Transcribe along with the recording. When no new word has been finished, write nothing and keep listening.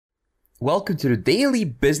Welcome to the Daily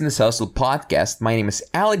Business Hustle podcast. My name is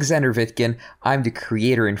Alexander Vitkin. I'm the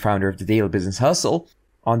creator and founder of the Daily Business Hustle.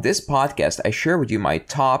 On this podcast, I share with you my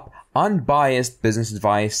top unbiased business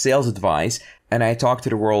advice, sales advice, and I talk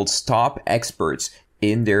to the world's top experts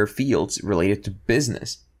in their fields related to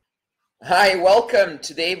business. Hi, welcome.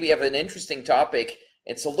 Today we have an interesting topic.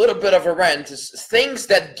 It's a little bit of a rant. It's things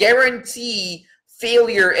that guarantee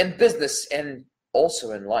failure in business and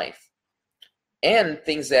also in life. And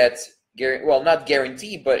things that not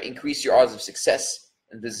guarantee, but increase your odds of success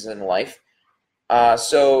in business and life.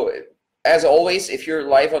 So, as always, if you're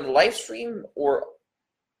live on the live stream or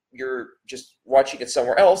you're just watching it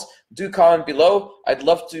somewhere else, do comment below. I'd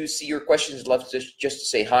love to see your questions. I'd love to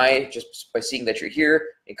just say hi. Just by seeing that you're here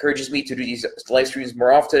encourages me to do these live streams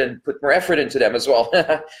more often and put more effort into them as well.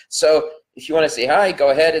 So, if you want to say hi, go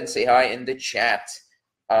ahead and say hi in the chat.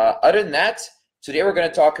 Other than that, today we're going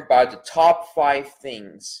to talk about the top 5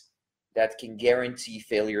 things that can guarantee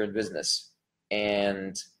failure in business.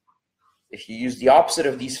 And if you use the opposite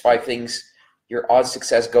of these 5 things, your odds of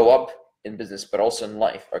success go up in business, but also in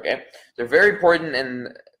life, okay? They're very important,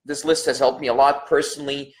 and this list has helped me a lot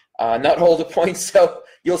personally. Not all the points, so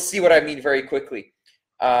you'll see what I mean very quickly.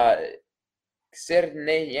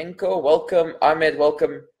 Kserneyenko, welcome. Ahmed,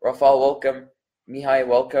 welcome. Rafal, welcome. Mihai,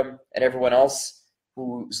 welcome. And everyone else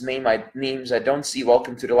whose names I don't see,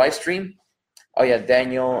 welcome to the live stream. Oh yeah,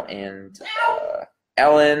 Daniel and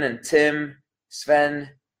Alan and Tim, Sven,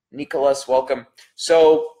 Nicholas, welcome.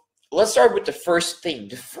 So let's start with the first thing,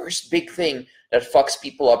 the first big thing that fucks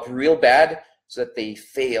people up real bad so that they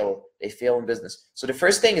fail in business. So the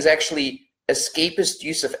first thing is actually escapist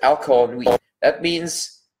use of alcohol and weed. That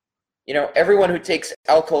means, everyone who takes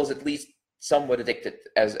alcohol is at least somewhat addicted,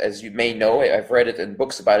 as you may know. I've read it in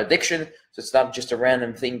books about addiction, so it's not just a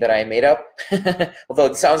random thing that I made up, although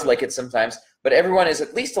it sounds like it sometimes. But everyone is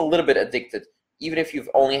at least a little bit addicted. Even if you've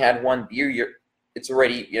only had one beer, it's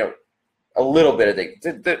already, a little bit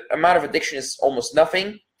addicted. The amount of addiction is almost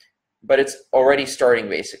nothing, but it's already starting,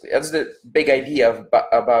 basically. That's the big idea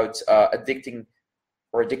about addicting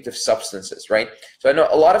or addictive substances, right? So I know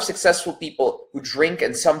a lot of successful people who drink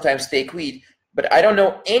and sometimes take weed, but I don't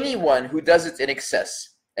know anyone who does it in excess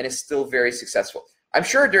and is still very successful. I'm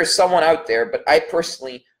sure there's someone out there, but I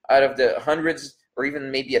personally, out of the hundreds or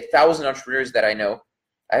even maybe 1,000 entrepreneurs that I know,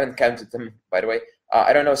 I haven't counted them, by the way,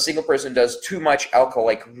 I don't know a single person does too much alcohol,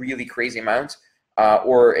 like really crazy amounts,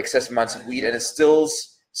 or excessive amounts of weed, and it still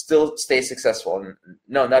stays successful. And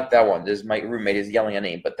no, not that one. My roommate is yelling a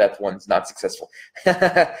name, but that one's not successful.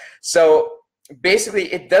 So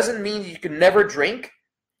basically, it doesn't mean you can never drink,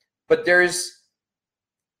 but there's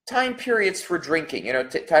time periods for drinking,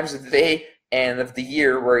 times of the day and of the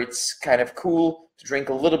year where it's kind of cool to drink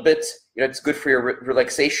a little bit. It's good for your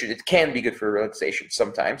relaxation. It can be good for relaxation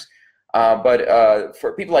sometimes. But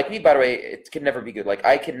for people like me, by the way, it can never be good. Like,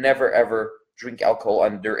 I can never, ever drink alcohol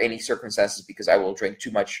under any circumstances because I will drink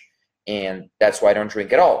too much, and that's why I don't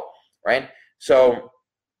drink at all, right? So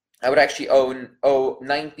I would actually owe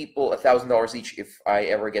 9 people $1,000 each if I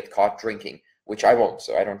ever get caught drinking, which I won't,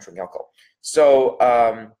 so I don't drink alcohol. So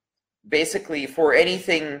basically, for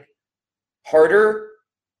anything harder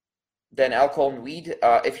than alcohol and weed,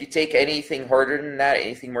 if you take anything harder than that,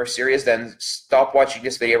 anything more serious, then stop watching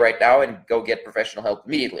this video right now and go get professional help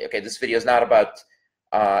immediately. Okay, this video is not about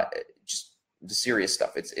just the serious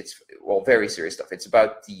stuff. It's very serious stuff. It's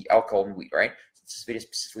about the alcohol and weed, right? This video is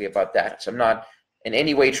specifically about that. So I'm not in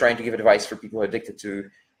any way trying to give advice for people who are addicted to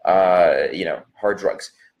hard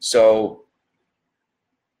drugs. So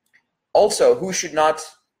also, who should not,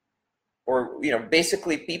 or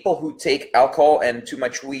basically people who take alcohol and too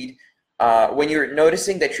much weed, when you're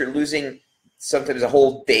noticing that you're losing sometimes a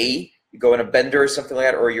whole day, you go in a bender or something like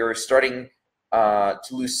that, or you're starting to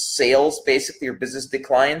lose sales, basically your business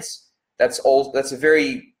declines, that's a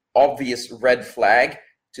very obvious red flag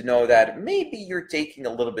to know that maybe you're taking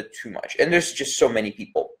a little bit too much. And there's just so many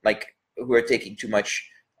people who are taking too much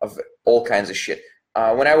of all kinds of shit.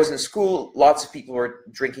 When I was in school, lots of people were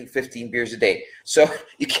drinking 15 beers a day. So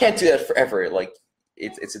you can't do that forever. Like,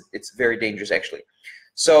 it's very dangerous, actually.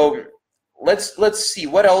 So let's see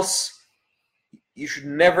what else you should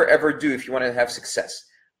never ever do if you want to have success.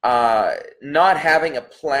 Not having a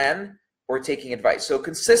plan or taking advice. So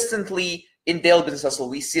consistently in Daily Business Hustle,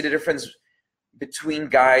 we see the difference between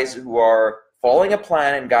guys who are following a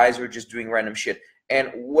plan and guys who are just doing random shit. And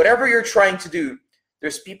whatever you're trying to do,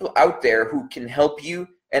 there's people out there who can help you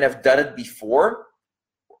and have done it before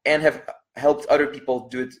and have helped other people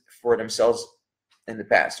do it for themselves in the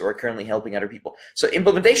past or are currently helping other people. So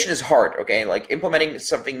implementation is hard, okay? Like, implementing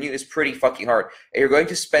something new is pretty fucking hard. And you're going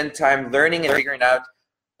to spend time learning and figuring out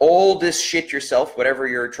all this shit yourself, whatever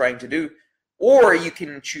you're trying to do, or you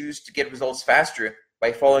can choose to get results faster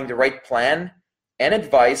by following the right plan and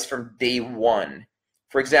advice from day one.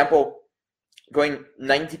 For example, going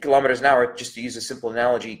 90 kilometers an hour, just to use a simple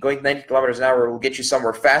analogy, going 90 kilometers an hour will get you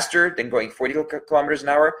somewhere faster than going 40 kilometers an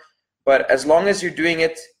hour, but as long as you're doing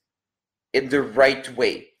it in the right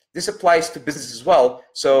way. This applies to business as well.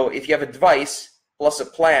 So if you have advice plus a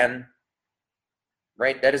plan,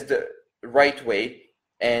 right, that is the right way,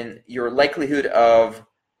 and your likelihood of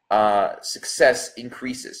success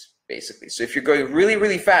increases, basically. So if you're going really,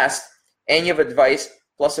 really fast and you have advice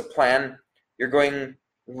plus a plan, you're going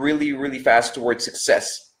really, really fast towards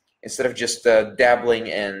success instead of just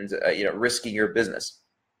dabbling and risking your business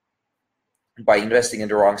by investing in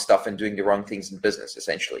the wrong stuff and doing the wrong things in business,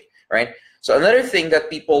 essentially, right? So another thing that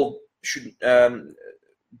people should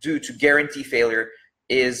do to guarantee failure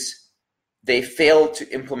is they fail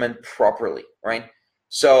to implement properly, right?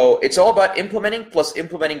 So it's all about implementing plus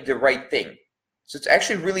implementing the right thing. So it's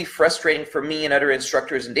actually really frustrating for me and other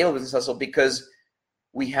instructors in Daily Business Hustle because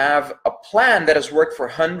we have a plan that has worked for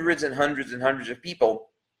hundreds and hundreds and hundreds of people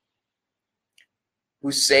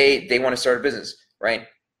who say they want to start a business, right?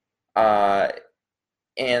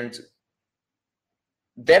 And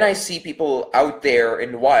then I see people out there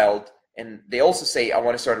in the wild, and they also say, I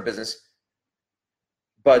want to start a business,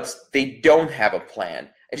 but they don't have a plan.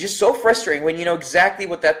 It's just so frustrating when you know exactly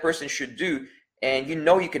what that person should do, and you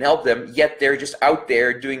know you can help them, yet they're just out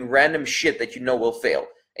there doing random shit that you know will fail.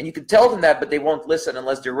 And you can tell them that, but they won't listen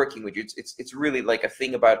unless they're working with you. It's really like a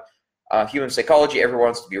thing about human psychology. Everyone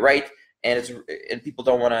wants to be right, and people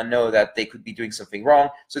don't want to know that they could be doing something wrong.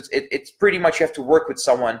 So it's pretty much you have to work with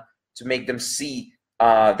someone to make them see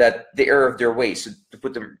that the error of their ways, so to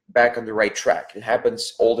put them back on the right track. It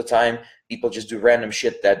happens all the time. People just do random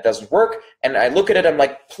shit that doesn't work, and I look at it, I'm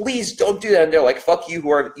like, please don't do that, and they're like, fuck you, who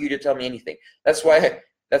are you to tell me anything? That's why.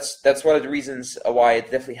 That's one of the reasons why it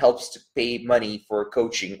definitely helps to pay money for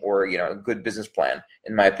coaching or a good business plan,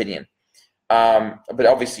 in my opinion. But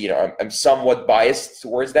obviously, I'm somewhat biased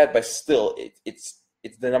towards that, but still, it's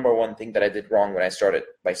the number one thing that I did wrong when I started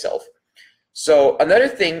myself. So another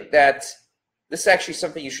thing that this is actually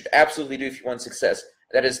something you should absolutely do if you want success.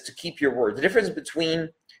 That is to keep your word. The difference between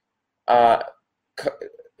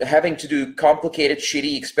having to do complicated,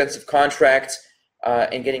 shitty, expensive contracts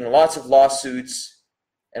and getting lots of lawsuits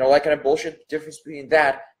and all that kind of bullshit, the difference between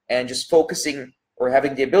that and just focusing or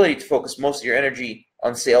having the ability to focus most of your energy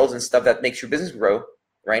on sales and stuff that makes your business grow,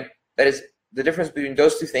 right? That is the difference between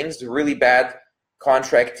those two things, the really bad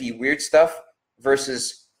contracty weird stuff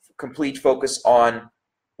versus complete focus on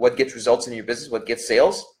what gets results in your business, what gets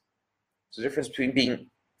sales. So the difference between being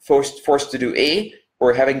forced to do A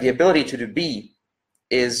or having the ability to do B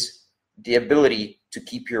is the ability to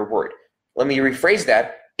keep your word. Let me rephrase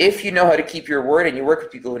that. If you know how to keep your word and you work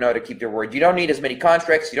with people who know how to keep their word, you don't need as many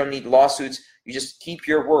contracts, you don't need lawsuits, you just keep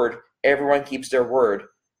your word. Everyone keeps their word,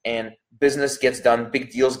 and business gets done, big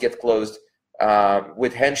deals get closed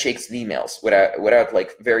with handshakes and emails without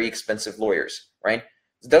like very expensive lawyers, right?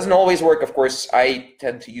 It doesn't always work, of course. I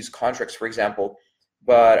tend to use contracts, for example,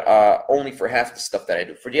 but only for half the stuff that I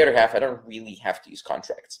do. For the other half, I don't really have to use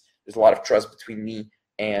contracts. There's a lot of trust between me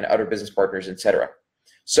and other business partners, etc.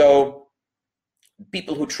 So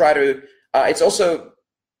people who try to, it's also,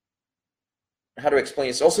 how to explain,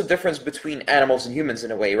 it's also a difference between animals and humans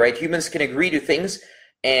in a way, right? Humans can agree to things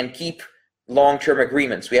and keep long-term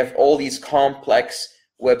agreements. We have all these complex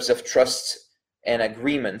webs of trust and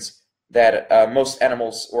agreements that most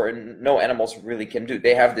animals or no animals really can do.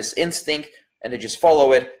 They have this instinct and they just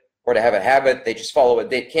follow it, or they have a habit, they just follow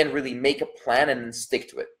it. They can't really make a plan and then stick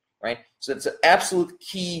to it, right? So it's an absolute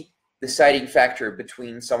key deciding factor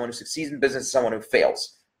between someone who succeeds in business and someone who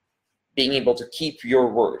fails, being able to keep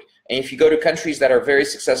your word. And if you go to countries that are very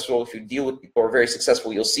successful, if you deal with people who are very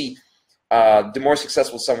successful, you'll see the more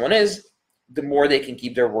successful someone is, the more they can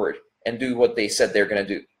keep their word and do what they said they're going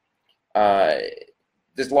to do.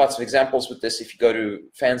 There's lots of examples with this. If you go to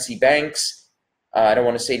fancy banks, I don't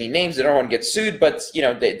want to say any names, I don't want to get sued, but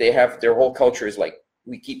they have, their whole culture is like,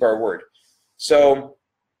 we keep our word. So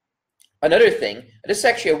another thing, this is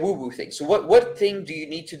actually a woo-woo thing. So what thing do you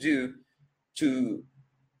need to do to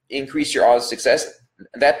increase your odds of success?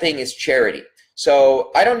 That thing is charity.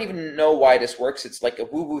 So I don't even know why this works. It's like a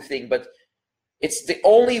woo-woo thing, but it's the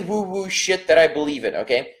only woo-woo shit that I believe in,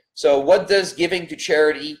 okay? So what does giving to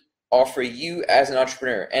charity offer you as an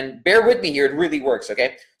entrepreneur? And bear with me here, it really works,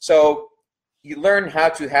 okay? So you learn how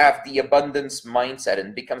to have the abundance mindset, and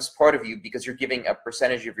it becomes part of you because you're giving a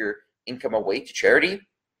percentage of your income away to charity.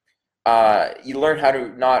 You learn how to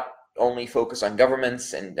not only focus on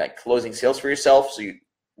governments and like closing sales for yourself, so you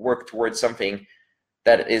work towards something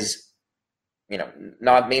that is,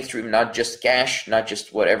 not mainstream, not just cash, not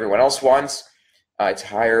just what everyone else wants. It's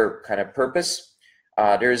higher kind of purpose.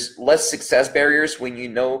 There's less success barriers when you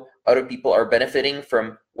know other people are benefiting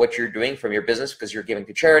from what you're doing, from your business, because you're giving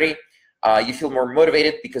to charity. You feel more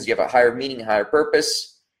motivated because you have a higher meaning, higher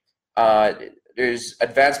purpose. There's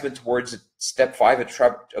advancement towards step 5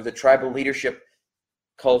 of the tribal leadership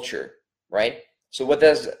culture, right? So what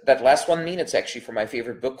does that last one mean? It's actually from my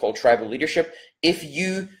favorite book called Tribal Leadership. If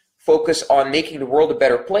you focus on making the world a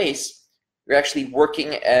better place, you're actually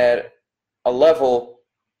working at a level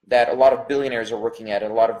that a lot of billionaires are working at,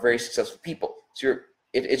 and a lot of very successful people. So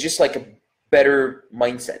it's just like a better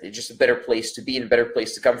mindset. It's just a better place to be, and a better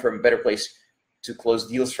place to come from, a better place to close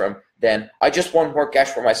deals from than I just want more cash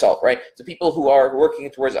for myself, right? The people who are working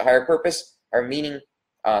towards a higher purpose, are meaning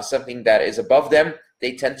something that is above them,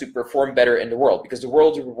 they tend to perform better in the world, because the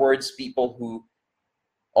world rewards people who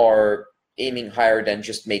are aiming higher than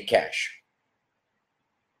just make cash.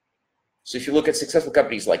 So if you look at successful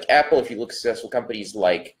companies like Apple, if you look at successful companies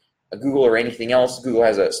like Google or anything else, Google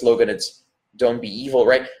has a slogan, it's "Don't be evil,"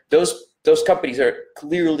 right? Those companies are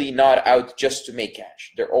clearly not out just to make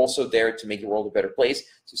cash. They're also there to make the world a better place,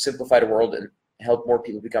 to simplify the world and help more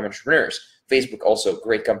people become entrepreneurs. Facebook also a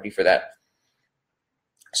great company for that.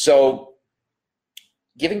 So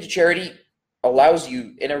giving to charity allows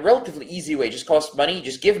you, in a relatively easy way, just costs money,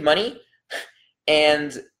 just give money,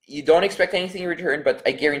 and you don't expect anything in return, but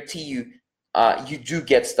I guarantee you, you do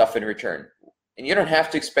get stuff in return. And you don't have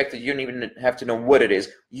to expect it. You don't even have to know what it is.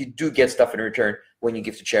 You do get stuff in return when you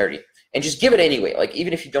give to charity. And just give it anyway. Like,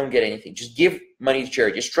 even if you don't get anything, just give money to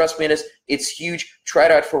charity. Just trust me in this. It's huge. Try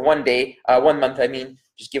it out for 1 month.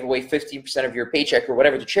 Just give away 15% of your paycheck or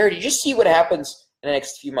whatever to charity. Just see what happens in the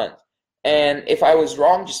next few months. And if I was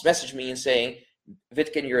wrong, just message me and saying,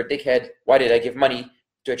 "Vitkin, you're a dickhead. Why did I give money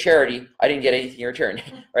to a charity? I didn't get anything in return,"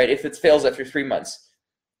 right? If it fails after 3 months.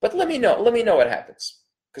 But let me know what happens,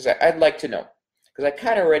 because I'd like to know. Because I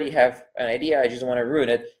kind of already have an idea, I just don't want to ruin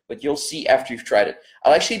it, but you'll see after you've tried it.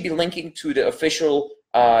 I'll actually be linking to the official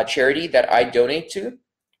charity that I donate to.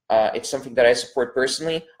 It's something that I support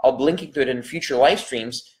personally. I'll be linking to it in future live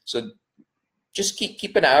streams, so just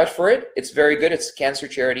keep an eye out for it. It's very good. It's a cancer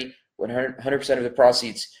charity. 100% of the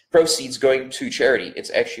proceeds going to charity. It's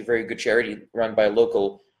actually a very good charity run by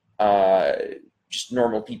local, just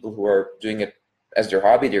normal people who are doing it as their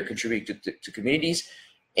hobby. They're contributing to communities,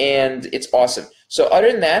 and it's awesome. So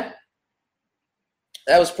other than that,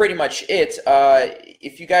 that was pretty much it.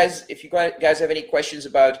 If you guys have any questions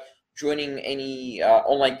about joining any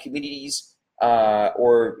online communities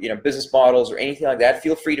or business models or anything like that,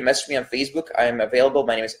 feel free to message me on Facebook. I am available.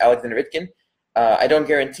 My name is Alexander Vitkin. I don't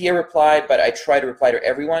guarantee a reply, but I try to reply to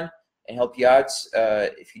everyone and help you out.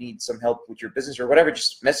 If you need some help with your business or whatever,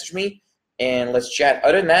 just message me and let's chat.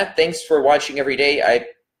 Other than that, thanks for watching every day. I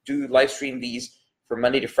do live stream these from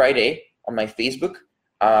Monday to Friday on my Facebook.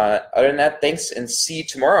 Other than that, thanks, and see you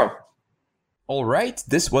tomorrow. All right,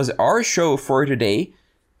 this was our show for today.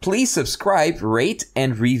 Please subscribe, rate,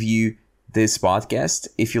 and review this podcast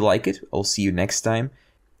if you like it. I'll see you next time.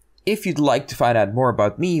 If you'd like to find out more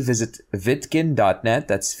about me, visit vitkin.net.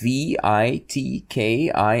 That's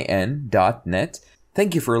VITKIN.net.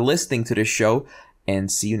 Thank you for listening to this show,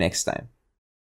 and see you next time.